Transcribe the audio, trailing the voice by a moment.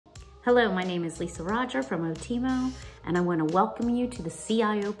Hello, my name is Lisa Roger from Oteemo, and I want to welcome you to the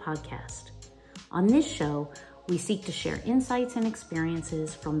CIO Podcast. On this show, we seek to share insights and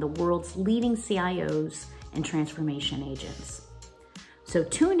experiences from the world's leading CIOs and transformation agents. So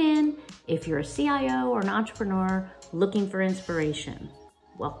tune in if you're a CIO or an entrepreneur looking for inspiration.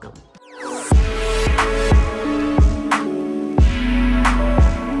 Welcome.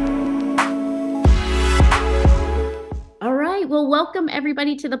 All right, well, welcome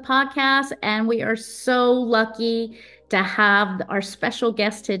everybody to the podcast, and we are so lucky to have our special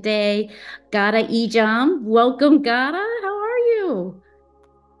guest today, Ghada Ijam. Welcome, Ghada. How are you?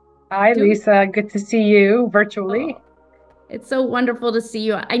 Hi, Lisa. Good to see you virtually. Oh, it's so wonderful to see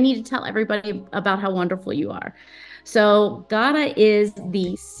you. I need to tell everybody about how wonderful you are. So Ghada is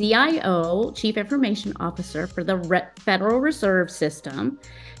the CIO, Chief Information Officer for the Federal Reserve System.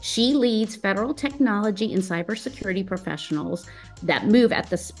 She leads federal technology and cybersecurity professionals that move at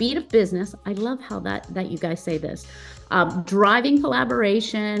the speed of business. I love how that you guys say this, driving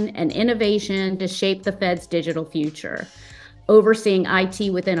collaboration and innovation to shape the Fed's digital future, overseeing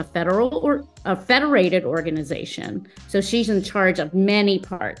IT within a federal or a federated organization. So she's in charge of many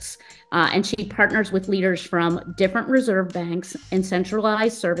parts, and she partners with leaders from different reserve banks and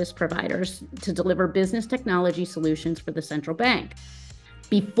centralized service providers to deliver business technology solutions for the central bank.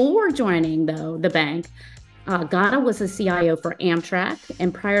 Before joining, though, the bank, Ghada was a CIO for Amtrak,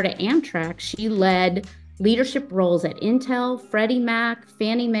 and prior to Amtrak, she led leadership roles at Intel, Freddie Mac,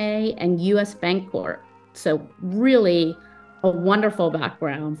 Fannie Mae, and U.S. Bancorp. So really a wonderful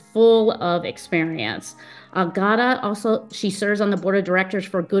background, full of experience. Ghada also, she serves on the board of directors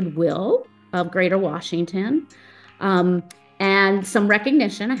for Goodwill of Greater Washington. And some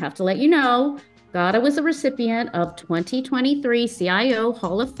recognition, I have to let you know, Ghada was a recipient of 2023 CIO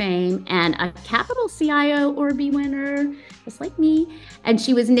Hall of Fame and a Capital CIO Orby winner, just like me. And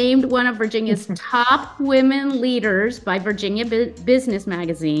she was named one of Virginia's top women leaders by Virginia Business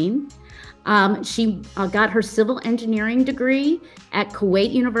Magazine. She got her civil engineering degree at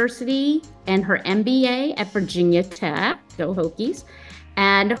Kuwait University and her MBA at Virginia Tech, go Hokies,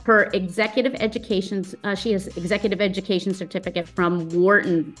 and her executive education, she has executive education certificate from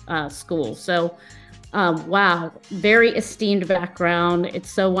Wharton School. So, wow, very esteemed background. It's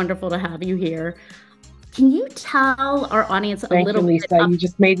so wonderful to have you here. Can you tell our audience a little bit? Thank you, Lisa. You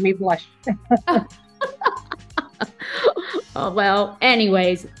just made me blush. Oh, well,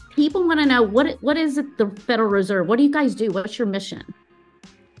 anyways, people want to know what is it, the Federal Reserve? What do you guys do? What's your mission?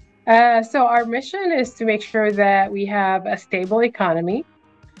 So our mission is to make sure that we have a stable economy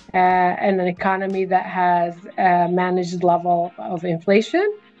and an economy that has a managed level of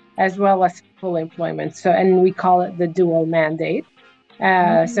inflation as well as full employment. So, and we call it the dual mandate.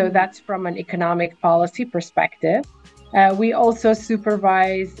 So that's from an economic policy perspective. We also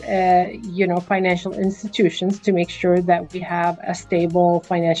supervise, financial institutions to make sure that we have a stable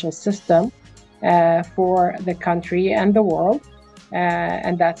financial system for the country and the world.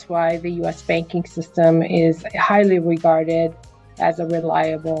 And that's why the U.S. banking system is highly regarded as a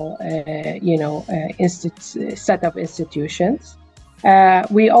reliable, set of institutions.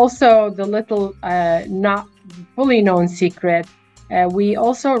 We also, the little not fully known secret, we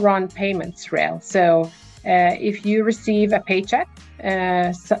also run payments rail. So if you receive a paycheck,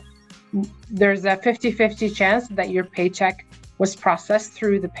 there's a 50-50 chance that your paycheck was processed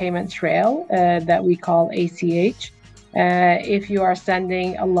through the payments rail that we call ACH. If you are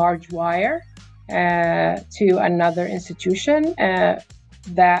sending a large wire to another institution,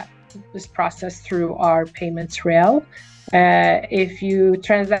 that is processed through our payments rail. If you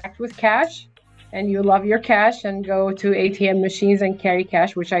transact with cash and you love your cash and go to ATM machines and carry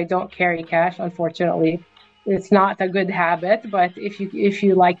cash, which I don't carry cash, unfortunately, it's not a good habit. But if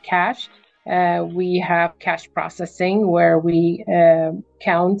you like cash, we have cash processing where we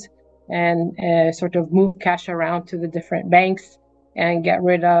count and sort of move cash around to the different banks and get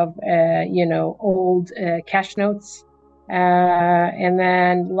rid of, old cash notes. And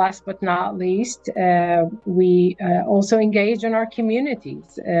then last but not least, we also engage in our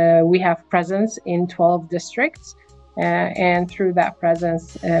communities. We have presence in 12 districts. And through that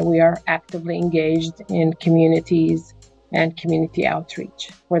presence, we are actively engaged in communities and community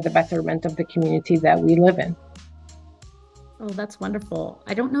outreach for the betterment of the community that we live in. Oh, that's wonderful.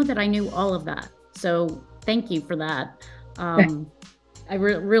 I don't know that I knew all of that. So thank you for that. I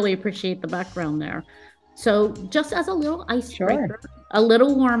really appreciate the background there. So just as a little icebreaker, a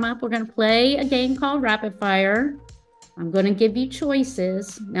little warm up, we're going to play a game called Rapid Fire. I'm going to give you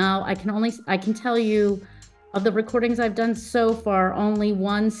choices. Now, I can tell you of the recordings I've done so far, only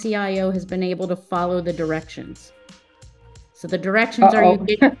one CIO has been able to follow the directions. So the directions are Uh-oh.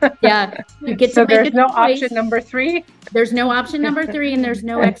 you get So to make there's a no choice. option number 3? There's no option number 3, and there's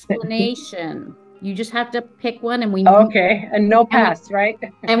no explanation. You just have to pick one, and Okay, and no pass, right?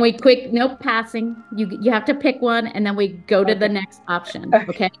 no passing. You have to pick one, and then we go to the next option.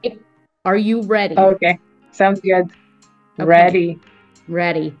 Okay. Are you ready? Okay, sounds good. Okay.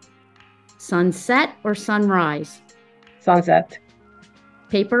 Ready. Sunset or sunrise? Sunset.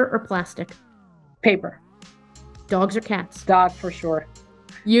 Paper or plastic? Paper. Dogs or cats? Dog for sure.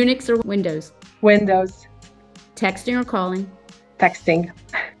 Unix or Windows? Windows. Texting or calling? Texting.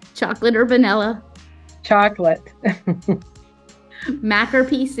 Chocolate or vanilla? Chocolate. Mac or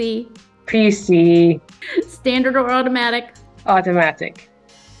PC? PC. Standard or automatic? Automatic.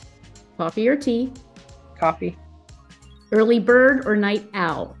 Coffee or tea? Coffee. Early bird or night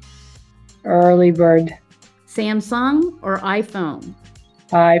owl? Early bird. Samsung or iPhone?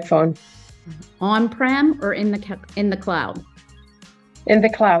 iPhone. On-prem or in the cloud? In the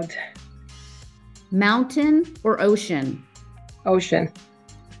cloud. Mountain or ocean? Ocean.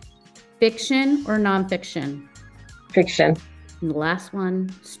 Fiction or nonfiction? Fiction. And the last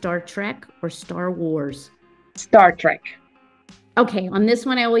one, Star Trek or Star Wars? Star Trek. Okay, on this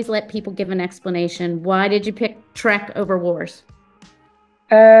one, I always let people give an explanation. Why did you pick Trek over Wars?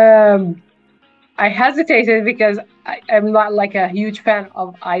 I hesitated because I'm not like a huge fan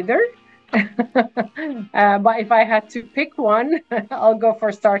of either. But if I had to pick one, I'll go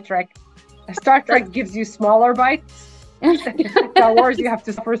for Star Trek. Star Trek gives you smaller bites. Star Wars, you have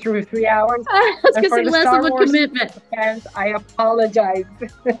to suffer through 3 hours. I was going to say less of a commitment. And I apologize.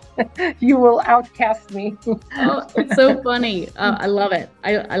 You will outcast me. Oh, it's so funny. I love it.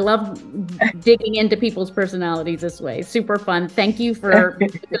 I love digging into people's personalities this way. Super fun. Thank you for the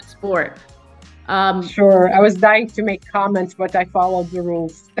good sport. Sure. I was dying to make comments, but I followed the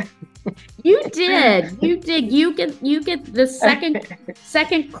rules. You did. You get the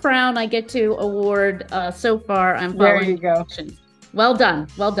second crown I get to award so far. I'm following instructions. Well done.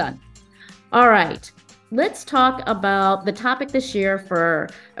 Well done. All right. Let's talk about the topic this year for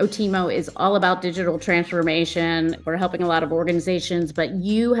Oteemo is all about digital transformation. We're helping a lot of organizations, but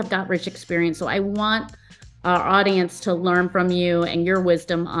you have got rich experience. So I want our audience to learn from you and your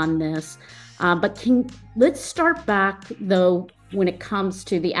wisdom on this. But let's start back though when it comes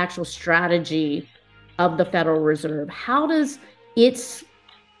to the actual strategy of the Federal Reserve. How does its,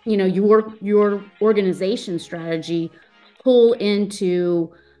 your organization strategy pull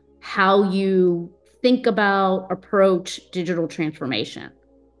into how you think about, approach digital transformation?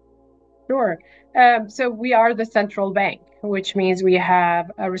 Sure. So we are the central bank, which means we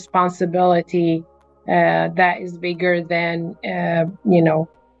have a responsibility that is bigger than, than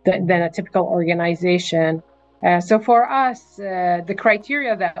a typical organization. So for us, the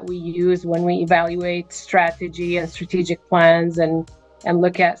criteria that we use when we evaluate strategy and strategic plans and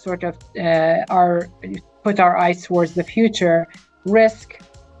look at sort of put our eyes towards the future, risk,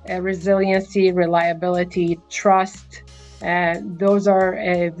 resiliency, reliability, trust, those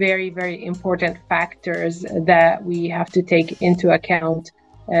are very, very important factors that we have to take into account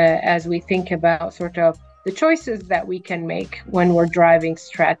as we think about sort of the choices that we can make when we're driving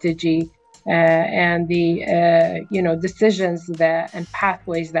strategy and the decisions and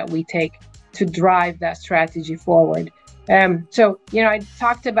pathways that we take to drive that strategy forward. I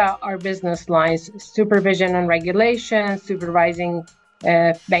talked about our business lines: supervision and regulation, supervising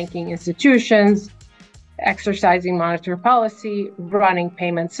banking institutions, exercising monetary policy, running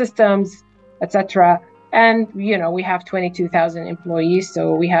payment systems, etc. And we have 22,000 employees,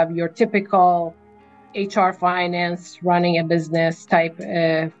 so we have your typical HR, finance, running a business type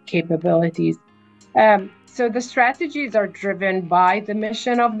capabilities. So the strategies are driven by the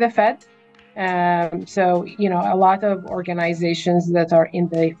mission of the Fed. A lot of organizations that are in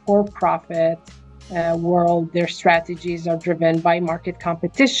the for-profit world, their strategies are driven by market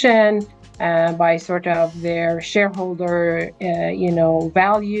competition, by sort of their shareholder,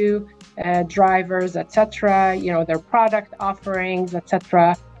 value drivers, etc. Their product offerings,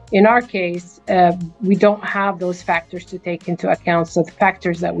 etc. In our case, we don't have those factors to take into account. So the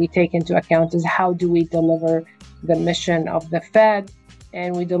factors that we take into account is how do we deliver the mission of the Fed?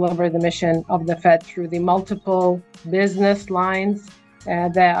 And we deliver the mission of the Fed through the multiple business lines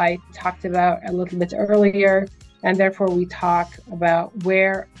that I talked about a little bit earlier. And therefore, we talk about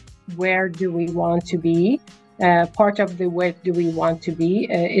where do we want to be. Part of the where do we want to be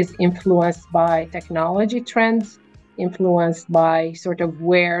is influenced by technology trends, influenced by sort of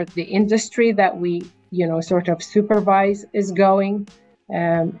where the industry that we, sort of supervise is going.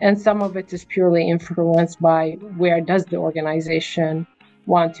 And some of it is purely influenced by where does the organization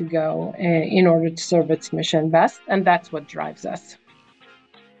want to go in order to serve its mission best. And that's what drives us.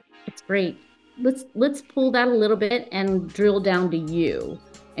 It's great. Let's pull that a little bit and drill down to you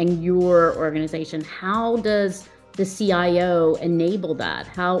and your organization. How does the CIO enable that?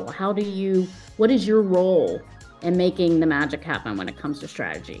 How do you, what is your role in making the magic happen when it comes to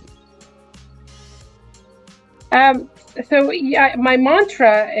strategy? So yeah, my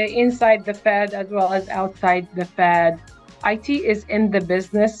mantra inside the Fed as well as outside the Fed, IT is in the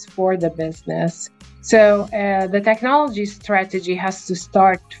business for the business. So the technology strategy has to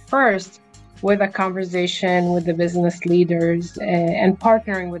start first with a conversation with the business leaders and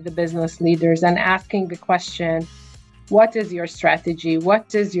partnering with the business leaders and asking the question, what is your strategy?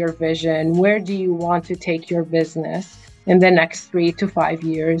 What is your vision? Where do you want to take your business in the next 3 to 5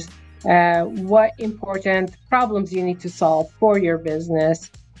 years? What important problems you need to solve for your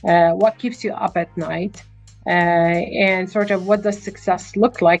business? What keeps you up at night? And sort of what does success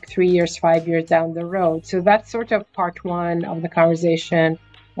look like 3 years, 5 years down the road? So that's sort of part one of the conversation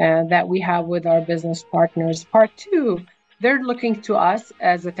that we have with our business partners. Part two, they're looking to us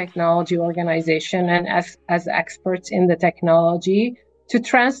as a technology organization and as experts in the technology to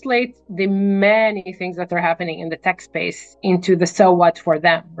translate the many things that are happening in the tech space into the so what for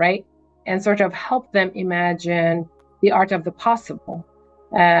them, right? And sort of help them imagine the art of the possible.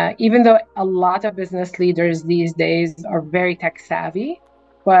 Even though a lot of business leaders these days are very tech savvy,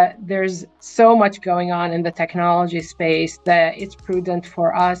 but there's so much going on in the technology space that it's prudent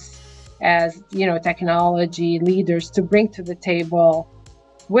for us as, technology leaders to bring to the table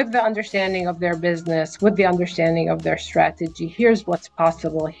with the understanding of their business, with the understanding of their strategy. Here's what's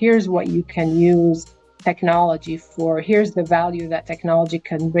possible. Here's what you can use technology for. Here's the value that technology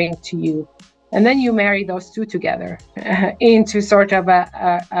can bring to you. And then you marry those two together into sort of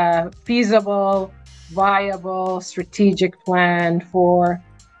a feasible, viable, strategic plan for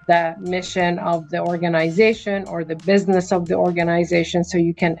the mission of the organization or the business of the organization, so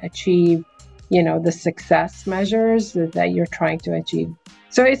you can achieve, the success measures that you're trying to achieve.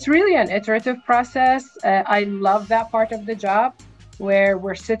 So it's really an iterative process. I love that part of the job where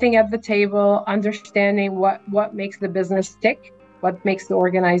we're sitting at the table, understanding what makes the business tick, what makes the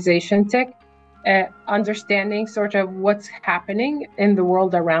organization tick, understanding sort of what's happening in the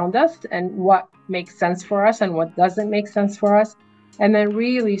world around us and what makes sense for us and what doesn't make sense for us. And then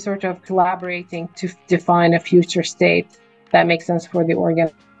really sort of collaborating to define a future state that makes sense for the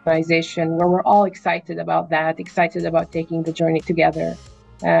organization, where we're all excited about that, excited about taking the journey together.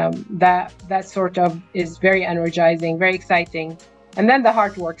 That sort of is very energizing, very exciting. And then the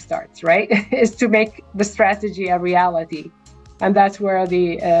hard work starts, right? Is to make the strategy a reality. And that's where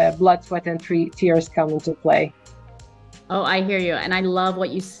the blood, sweat, and tears come into play. Oh, I hear you. And I love what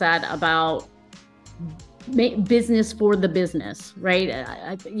you said about business for the business, right?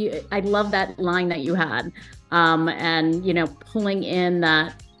 I love that line that you had. And, pulling in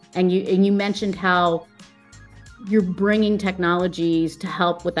that, and you mentioned how you're bringing technologies to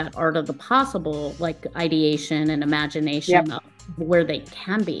help with that art of the possible, like ideation and imagination of where they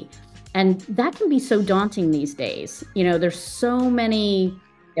can be. And that can be so daunting these days. There's so many,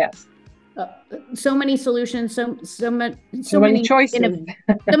 so many solutions, so many choices, so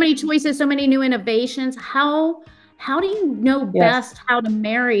many choices, so many new innovations. How do you know best how to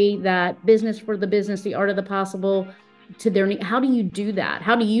marry that business for the business, the art of the possible, to their need? How do you do that?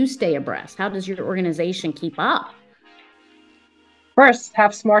 How do you stay abreast? How does your organization keep up? First,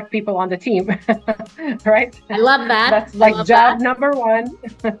 have smart people on the team, right? I love that. That's like job number one.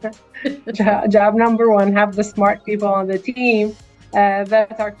 Job number one, have the smart people on the team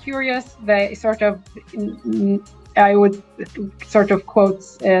that are curious. They sort of, I would sort of quote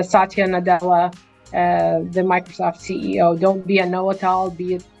Satya Nadella, the Microsoft CEO, don't be a know-it-all,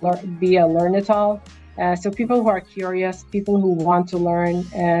 be a learn-it-all. So people who are curious, people who want to learn,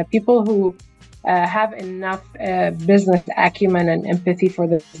 people who have enough business acumen and empathy for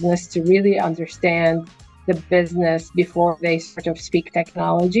the business to really understand the business before they sort of speak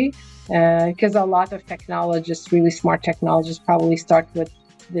technology. Because a lot of technologists, really smart technologists, probably start with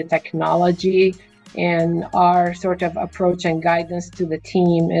the technology, and our sort of approach and guidance to the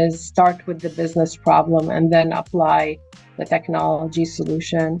team is start with the business problem and then apply the technology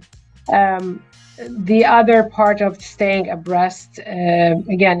solution. The other part of staying abreast,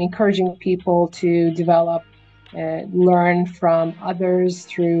 again, encouraging people to develop, learn from others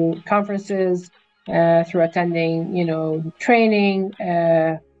through conferences, through attending, training.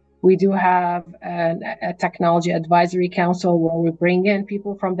 We do have a technology advisory council where we bring in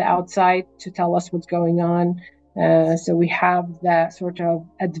people from the outside to tell us what's going on. So we have that sort of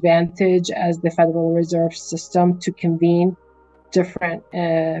advantage as the Federal Reserve System to convene different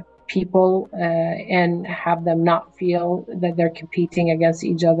people and have them not feel that they're competing against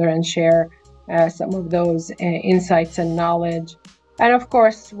each other, and share some of those insights and knowledge. And of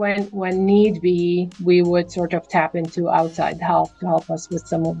course, when need be, we would sort of tap into outside help to help us with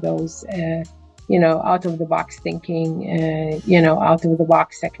some of those, out of the box thinking, out of the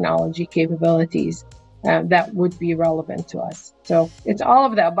box technology capabilities that would be relevant to us. So it's all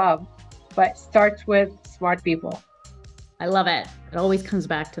of the above, but starts with smart people. I love it. It always comes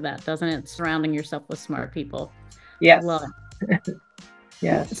back to that, doesn't it? Surrounding yourself with smart people. Yes. I love it.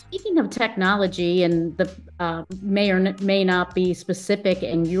 Yes. Speaking of technology, and the may or may not be specific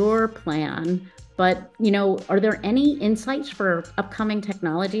in your plan, but are there any insights for upcoming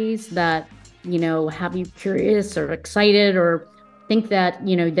technologies that have you curious or excited, or think that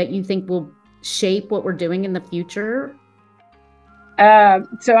that you think will shape what we're doing in the future?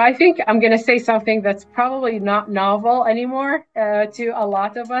 So I think I'm going to say something that's probably not novel anymore to a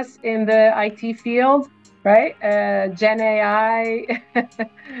lot of us in the IT field, right? Gen AI,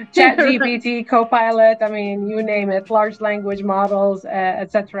 ChatGPT, Copilot, I mean, you name it, large language models,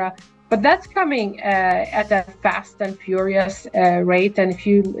 etc. But that's coming at a fast and furious rate. And if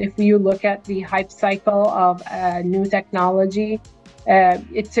you look at the hype cycle of new technology,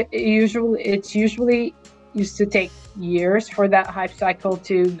 it's usually used to take years for that hype cycle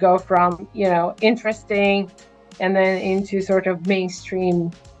to go from interesting and then into sort of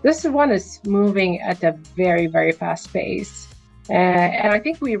mainstream. This one is moving at a very, very fast pace, and I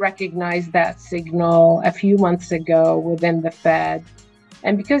think we recognized that signal a few months ago within the Fed.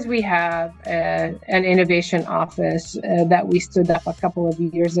 And because we have an innovation office that we stood up a couple of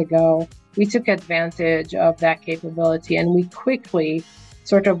years ago, we took advantage of that capability, and we quickly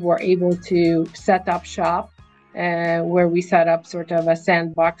sort of were able to set up shop where we set up sort of a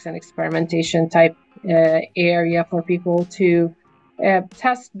sandbox and experimentation type area for people to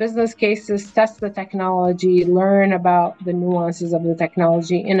test business cases, test the technology, learn about the nuances of the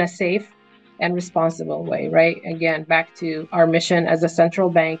technology in a safe and responsible way, right? Again, back to our mission as a central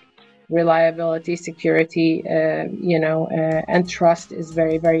bank, reliability, security, and trust is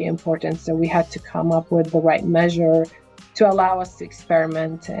very, very important. So we had to come up with the right measure to allow us to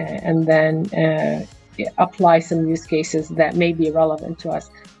experiment and then apply some use cases that may be relevant to us.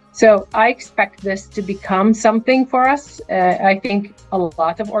 So I expect this to become something for us. I think a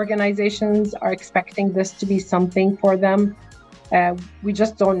lot of organizations are expecting this to be something for them. We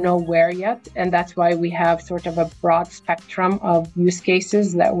just don't know where yet. And that's why we have sort of a broad spectrum of use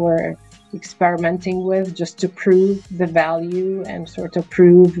cases that we're experimenting with, just to prove the value and sort of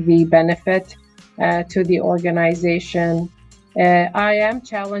prove the benefit to the organization. I am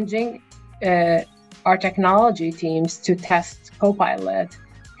challenging our technology teams to test Copilot,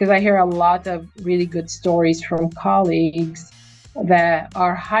 because I hear a lot of really good stories from colleagues that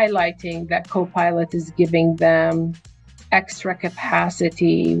are highlighting that Copilot is giving them extra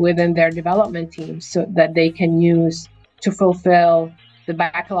capacity within their development teams so that they can use to fulfill the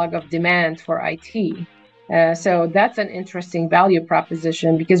backlog of demand for IT. So that's an interesting value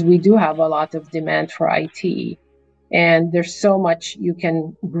proposition, because we do have a lot of demand for IT. And there's so much you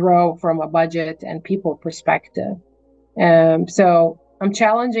can grow from a budget and people perspective. So I'm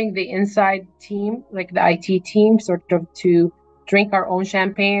challenging the inside team, like the IT team, sort of to drink our own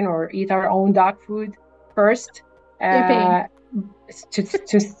champagne or eat our own dog food first. To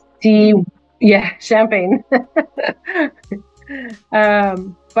see, champagne.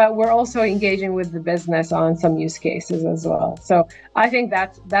 But we're also engaging with the business on some use cases as well. So I think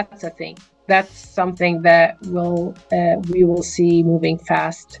that's a thing. That's something that we will see moving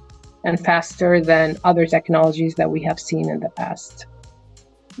fast and faster than other technologies that we have seen in the past.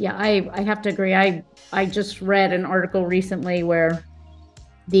 Yeah, I have to agree. I just read an article recently where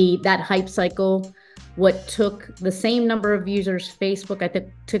that hype cycle, what took the same number of users Facebook, I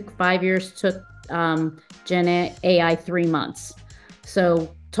think, took 5 years, took Gen AI 3 months.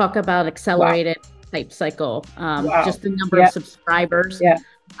 So talk about accelerated hype cycle. Just the number of subscribers.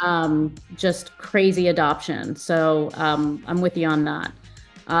 Just crazy adoption. So I'm with you on that.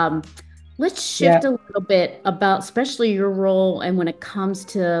 Let's shift a little bit about, especially your role, and when it comes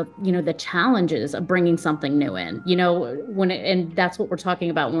to the challenges of bringing something new in. And that's what we're talking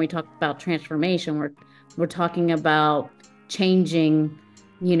about when we talk about transformation. We're talking about changing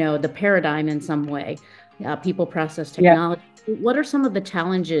the paradigm in some way, people, process, technology. What are some of the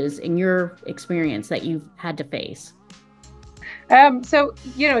challenges in your experience that you've had to face? So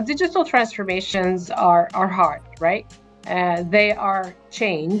digital transformations are hard, right? They are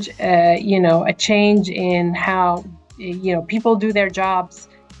change, a change in how, people do their jobs,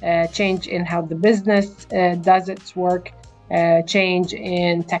 change in how the business does its work. change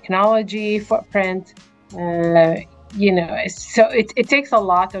in technology footprint. So it takes a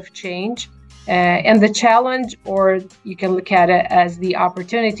lot of change. And the challenge, or you can look at it as the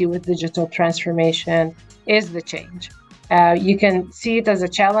opportunity with digital transformation, is the change. You can see it as a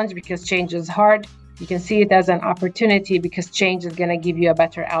challenge because change is hard. You can see it as an opportunity because change is going to give you a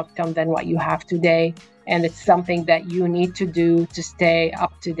better outcome than what you have today. And it's something that you need to do to stay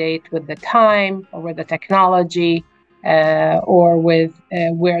up to date with the time or with the technology or with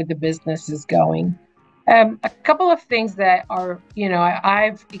where the business is going. A couple of things that are,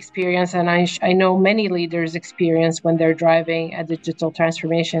 I've experienced, and I know many leaders experience when they're driving a digital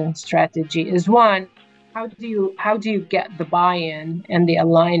transformation strategy, is one, how do you get the buy-in and the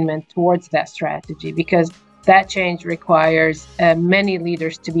alignment towards that strategy? Because that change requires many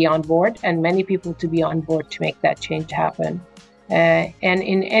leaders to be on board and many people to be on board to make that change happen. And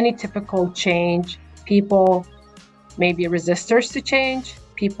in any typical change, people may be resistors to change.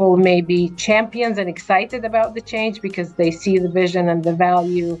 People may be champions and excited about the change because they see the vision and the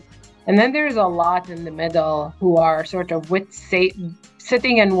value. And then there's a lot in the middle who are sort of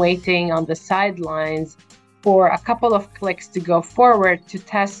sitting and waiting on the sidelines for a couple of clicks to go forward to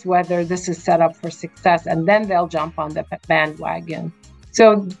test whether this is set up for success, and then they'll jump on the bandwagon.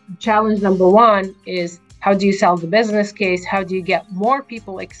 So challenge number one is, how do you sell the business case? How do you get more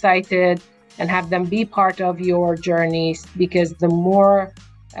people excited and have them be part of your journeys? Because the more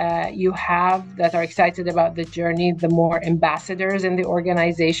you have that are excited about the journey, the more ambassadors in the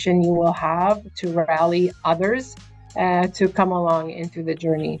organization you will have to rally others to come along into the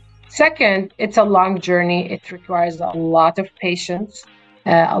journey. Second, it's a long journey. It requires a lot of patience,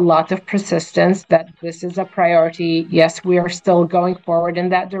 a lot of persistence, that this is a priority. Yes, we are still going forward in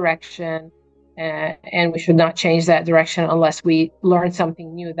that direction, and we should not change that direction unless we learn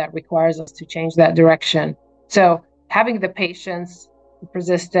something new that requires us to change that direction. So having the patience, the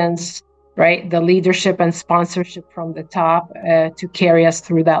persistence, right, the leadership and sponsorship from the top to carry us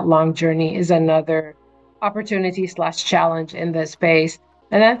through that long journey is another opportunity/challenge in this space.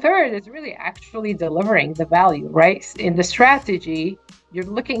 And then third is really actually delivering the value, right? In the strategy, you're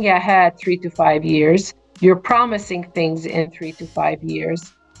looking ahead 3 to 5 years. You're promising things in 3 to 5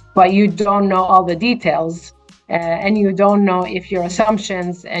 years, but you don't know all the details, and you don't know if your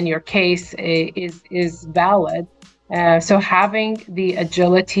assumptions and your case is valid. So having the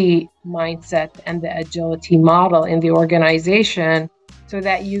agility mindset and the agility model in the organization so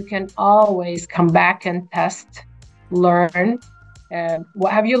that you can always come back and test, learn.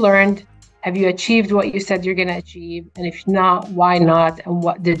 What have you learned? Have you achieved what you said you're going to achieve? And if not, why not? And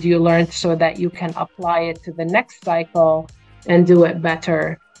what did you learn so that you can apply it to the next cycle and do it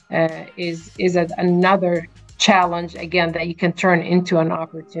better? Is another challenge, again, that you can turn into an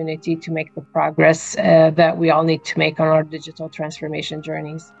opportunity to make the progress that we all need to make on our digital transformation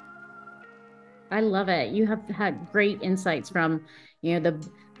journeys. I love it. You have had great insights from,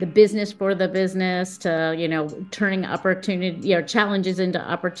 the business for the business to, turning challenges into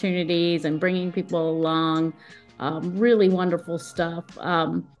opportunities and bringing people along. Really wonderful stuff.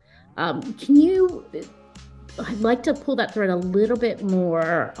 I'd like to pull that thread a little bit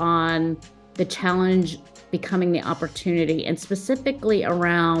more on the challenge becoming the opportunity, and specifically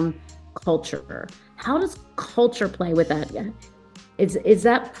around culture. How does culture play with that? Is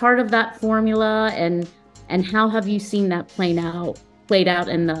that part of that formula, and how have you seen that played out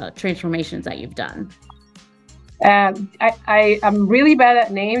in the transformations that you've done? I'm really bad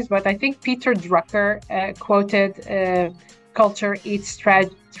at names, but I think Peter Drucker quoted, "Culture eats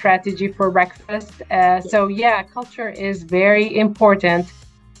strategy for breakfast." So yeah, culture is very important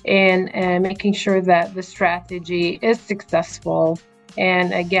in making sure that the strategy is successful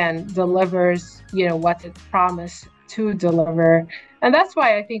and, again, delivers, what it promised to deliver. And that's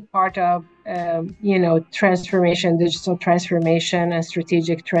why I think part of, transformation, digital transformation and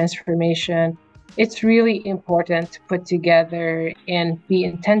strategic transformation, it's really important to put together and be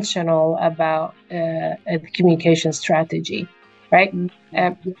intentional about a communication strategy, right?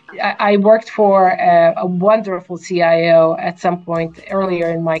 I worked for a wonderful CIO at some point earlier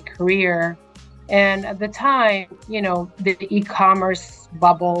in my career. And at the time, the e-commerce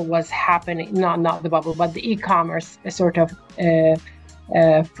bubble was happening, not the bubble, but the e-commerce sort of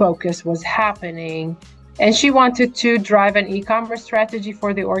focus was happening. And she wanted to drive an e-commerce strategy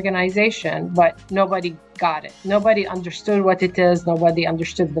for the organization, but nobody got it. Nobody understood what it is. Nobody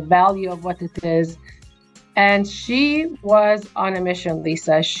understood the value of what it is. And she was on a mission,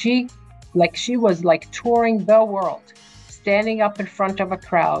 Lisa. She was touring the world, standing up in front of a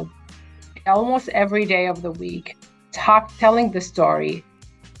crowd almost every day of the week, telling the story,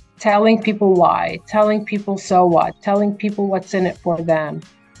 telling people why, telling people so what, telling people what's in it for them,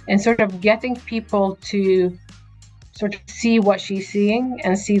 and sort of getting people to sort of see what she's seeing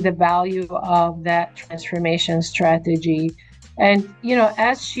and see the value of that transformation strategy. And,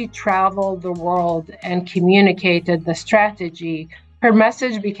 as she traveled the world and communicated the strategy, her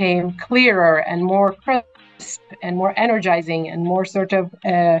message became clearer and more crisp and more energizing and more sort of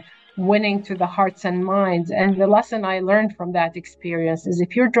winning to the hearts and minds. And the lesson I learned from that experience is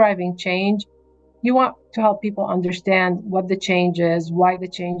if you're driving change, you want to help people understand what the change is, why the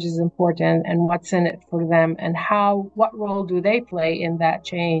change is important, and what's in it for them, and what role do they play in that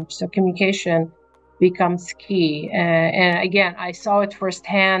change. So communication becomes key. And again, I saw it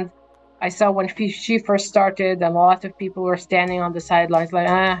firsthand. I saw when she first started, and a lot of people were standing on the sidelines like,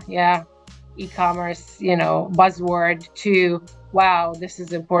 yeah, e-commerce, buzzword, to wow, this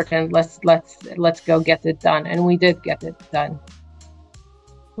is important. Let's go get it done. And we did get it done.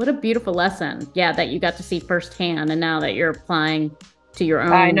 What a beautiful lesson. Yeah, that you got to see firsthand, and now that you're applying to your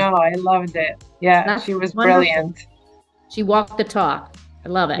own. I know. I loved it. Yeah, she was wonderful. Brilliant. She walked the talk. I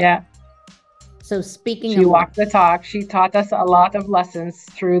love it. Yeah. So she walked the talk. She taught us a lot of lessons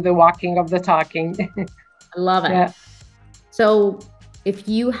through the walking of the talking. I love it. Yeah. So if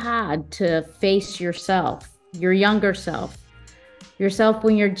you had to face yourself, your younger self, yourself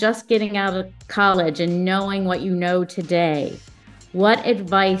when you're just getting out of college and knowing what you know today, what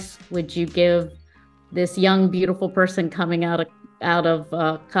advice would you give this young, beautiful person coming out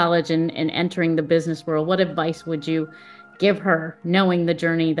of college and entering the business world? What advice would you give her, knowing the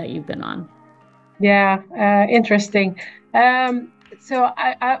journey that you've been on? Yeah, interesting. So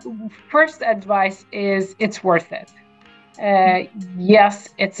first advice is it's worth it. Yes,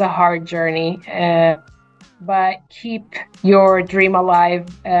 it's a hard journey, but keep your dream alive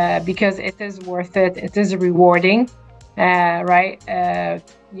because it is worth it. It is rewarding. Right.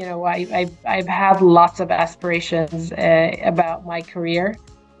 I've had lots of aspirations about my career,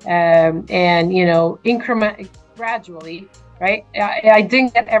 and increment gradually. Right. I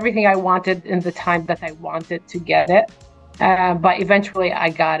didn't get everything I wanted in the time that I wanted to get it, but eventually I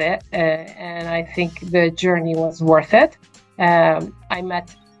got it, and I think the journey was worth it. I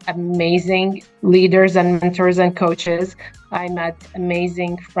met amazing leaders and mentors and coaches. I met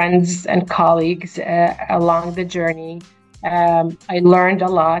amazing friends and colleagues along the journey. I learned a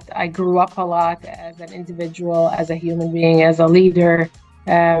lot. I grew up a lot as an individual, as a human being, as a leader.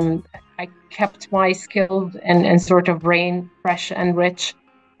 I kept my skills and sort of brain fresh and rich.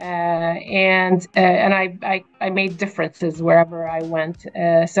 And I made differences wherever I went.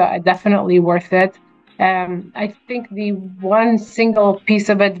 So I definitely worth it. I think the one single piece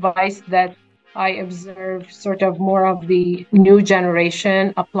of advice that I observe sort of more of the new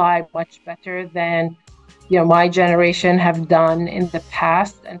generation apply much better than my generation have done in the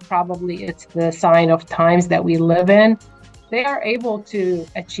past, and probably it's the sign of times that we live in. They are able to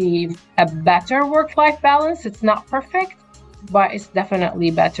achieve a better work-life balance. It's not perfect, but it's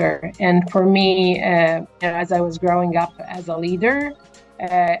definitely better. And for me, as I was growing up as a leader,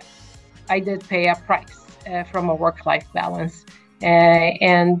 I did pay a price from a work-life balance.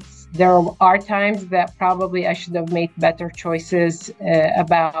 And there are times that probably I should have made better choices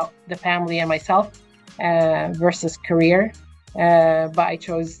about the family and myself versus career. But I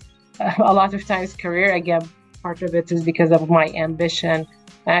chose a lot of times career. Again, part of it is because of my ambition.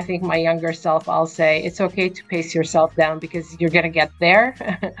 And I think my younger self, I'll say, it's okay to pace yourself down because you're going to get there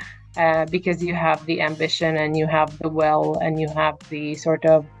because you have the ambition and you have the will and you have the sort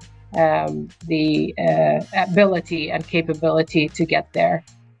of the ability and capability to get there.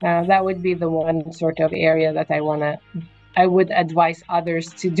 That would be the one sort of area that I would advise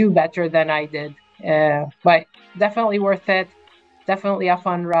others to do better than I did. But definitely worth it. Definitely a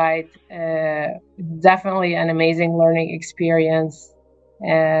fun ride. Definitely an amazing learning experience.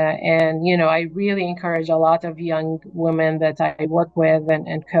 And I really encourage a lot of young women that I work with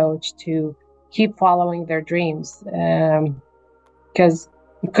and coach to keep following their dreams because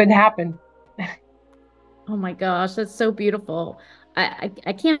it could happen. Oh my gosh, that's so beautiful. I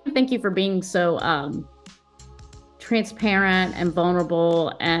can't thank you for being so transparent and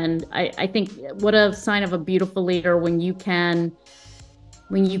vulnerable. And I think what a sign of a beautiful leader when you can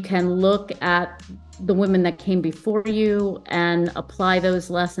look at the women that came before you and apply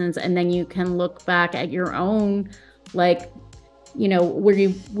those lessons, and then you can look back at your own, like, where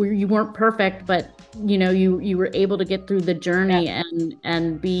you weren't perfect, but you were able to get through the journey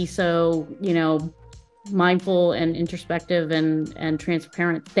and be so mindful and introspective and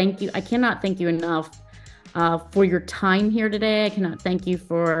transparent. Thank you. I cannot thank you enough for your time here today. I cannot thank you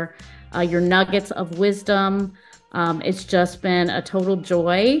for your nuggets of wisdom. It's just been a total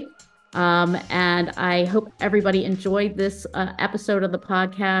joy And I hope everybody enjoyed this episode of the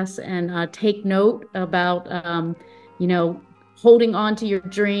podcast and take note about, you know, holding on to your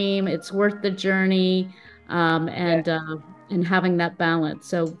dream. It's worth the journey, and having that balance.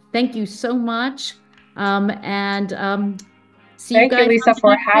 So thank you so much. And see you Thank you, guys on Lisa, the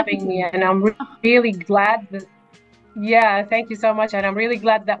for next having me. episode. And I'm really glad that, yeah, thank you so much. And I'm really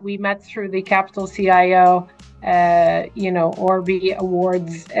glad that we met through the Capital CIO, Orbi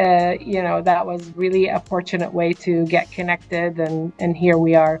Awards. That was really a fortunate way to get connected. And here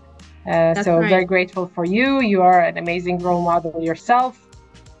we are. That's So right. very grateful for you. You are an amazing role model yourself.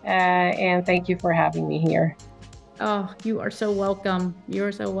 And thank you for having me here. Oh, you are so welcome. You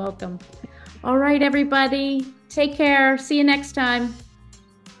are so welcome. All right, everybody. Take care. See you next time.